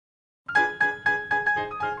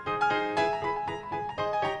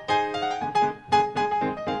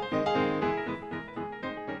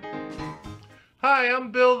Hi,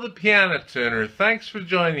 I'm Bill the Piano Tuner. Thanks for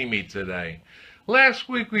joining me today. Last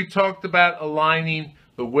week we talked about aligning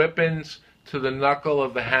the whippings to the knuckle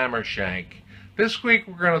of the hammer shank. This week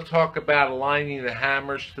we're going to talk about aligning the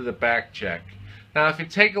hammers to the back check. Now if you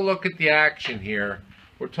take a look at the action here,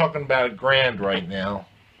 we're talking about a grand right now.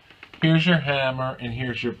 Here's your hammer and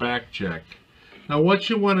here's your back check. Now what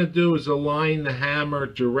you want to do is align the hammer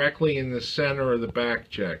directly in the center of the back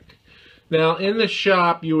check. Now in the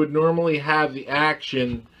shop you would normally have the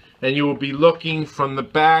action and you will be looking from the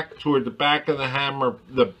back toward the back of the hammer,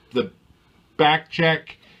 the back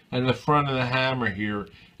check and the front of the hammer here,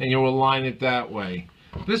 and you will align it that way.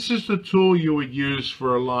 This is the tool you would use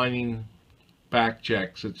for aligning back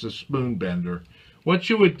checks. It's a spoon bender. What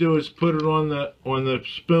you would do is put it on the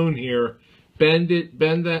spoon here, bend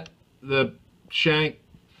the shank,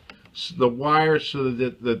 the wire, so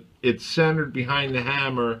that it's centered behind the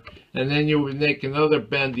hammer, and then you would make another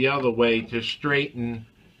bend the other way to straighten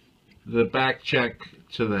the back check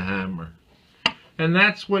to the hammer. And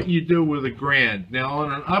that's what you do with a grand. Now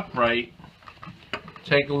on an upright,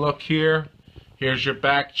 take a look here. Here's your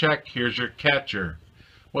back check, here's your catcher.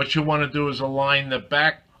 What you want to do is align the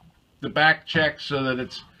back check so that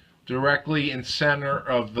it's directly in center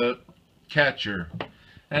of the catcher.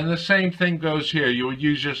 And the same thing goes here. You would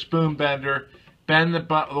use your spoon bender, bend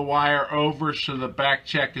the wire over so the back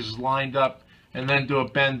check is lined up, and then do a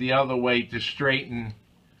bend the other way to straighten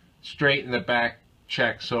the back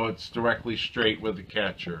check so it's directly straight with the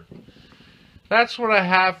catcher. That's what I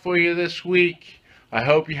have for you this week. I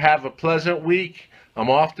hope you have a pleasant week. I'm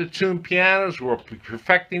off to tune pianos. We're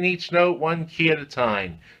perfecting each note one key at a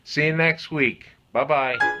time. See you next week.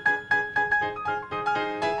 Bye-bye.